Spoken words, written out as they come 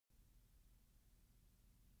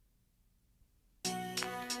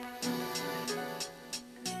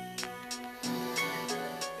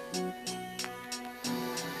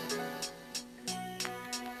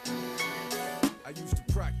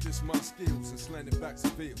slanted backs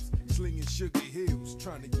of bills, slinging sugar hills,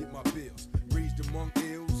 trying to get my bills. Raised among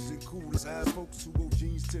ills and cool as ass folks who go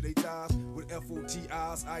jeans to their thighs with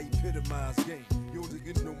FOTIs. I epitomize game. Yo,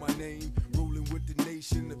 niggas know my name. Rolling with the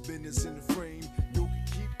nation, the business in the frame. Yo, can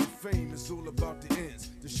keep the fame. It's all about the ends.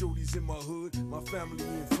 The shorties in my hood, my family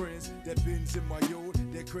and friends. That bins in my yard,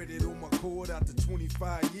 that credit on my cord. After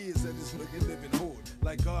 25 years of this nigga living hoard.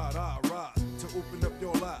 Like God, I rise to open up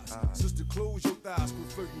your eyes. Sister, close your thighs,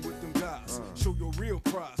 quit flirting with them guys. Show your real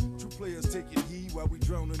prize. True players taking heed while we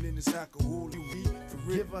drowning in this alcohol. You eat for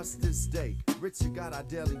real. Give us this day. Richard got our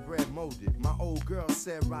daily bread molded. My old girl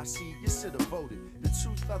said, Rashid, you should have voted. The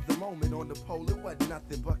truth of the moment on the poll, it wasn't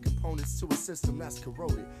nothing but components to a system that's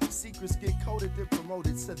corroded. Secrets get coded and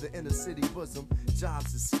promoted to the inner city bosom.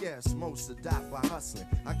 Jobs are scarce, most adapt by hustling.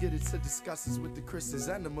 I get into discussions with the Christians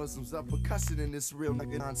and the Muslims of percussion in this real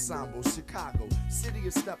nigga ensemble. Chicago, city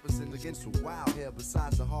of steppers and against with wild hair.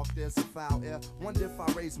 Besides the hawk, there's a foul air. Wonder if I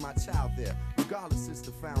raise my child there. Regardless, it's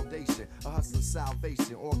the foundation. A hustler's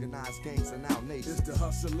salvation. Organized gangs are now nations. It's the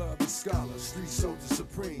hustle of the scholar, street soldier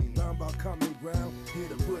supreme. Bound by common ground, here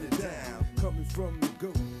to put it down. Coming from the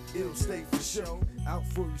go, ill state for show. Out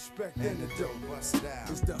for respect and the dough, bust it out.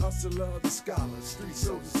 It's the hustle of the scholar, street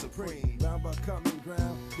soldier supreme. Bound by common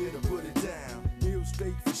ground, here to put it down. Ill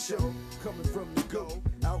state for show, coming from the go.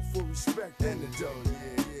 Out for respect and the dough,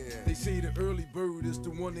 yeah. They say the early bird is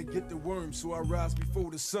the one that get the worm, so I rise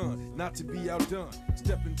before the sun, not to be outdone.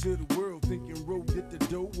 Step into the world thinking road, get the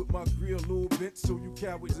dough with my grill a little bit, so you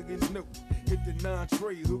cowards against no. Hit the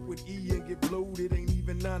 9-tray, hook with E and get blowed. It ain't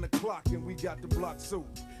even 9 o'clock and we got the block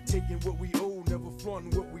sold. Taking what we owe, never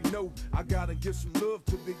flaunting what we know. I gotta give some love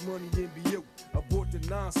to big money NBO. Abort the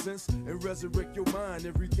nonsense and resurrect your mind.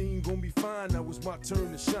 Everything gon' be fine, now it's my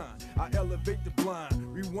turn to shine. I elevate the blind,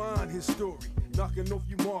 rewind his story. Knocking off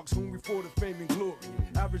you marks, hungry for the fame and glory.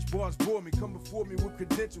 Average bars bore me, come before me with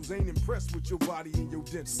credentials. Ain't impressed with your body and your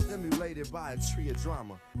dentals. Stimulated by a tree of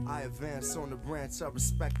drama, I advance on the branch of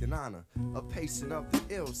respect and honor. A patient of the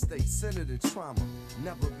ill state, centered in trauma.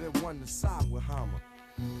 Never been one to side with Hammer.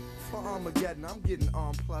 For Armageddon, I'm getting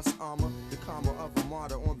arm plus armor. The karma of a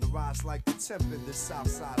martyr on the rise like the temp in this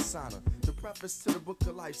southside sauna. The preface to the book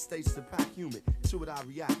of life states the pack humid. To it I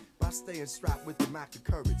react by staying strapped with the Mac of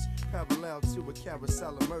courage. Parallel to a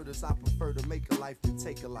carousel of murders, I prefer to make a life than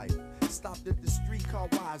take a life. Stopped at the streetcar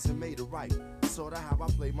wise and made it right. Sorta how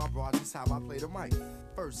I play my broad, is how I play the mic.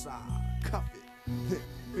 First I cuff it.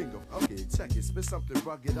 Bingo, okay, check it. Spit something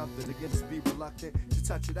rugged up that against be reluctant to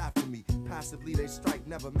touch it after me. Passively they strike,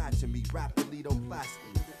 never matching me. Rapidly don't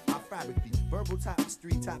plastically. I fabricate verbal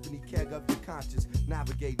tapestry, tapping the keg of your conscience.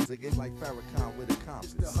 Navigating again like Farrakhan with a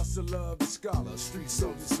compass. It's the hustle of the scholar, street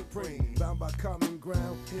soldier supreme. Bound by common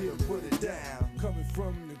ground, here to put it down. Coming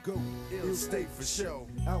from the go, ill state for show.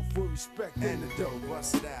 Out for respect and the dough,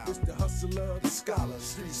 bust it out. It's the hustle of the scholar,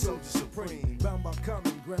 street soldier supreme. Bound by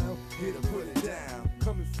common ground, here to put it down.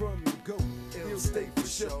 Coming from the go, ill state for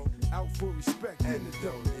show. Out for respect and the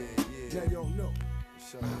dough, yeah. Now y'all know.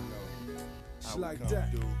 It's like that.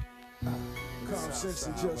 Common sense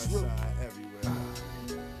and just real. Everywhere.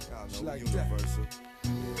 It's like that.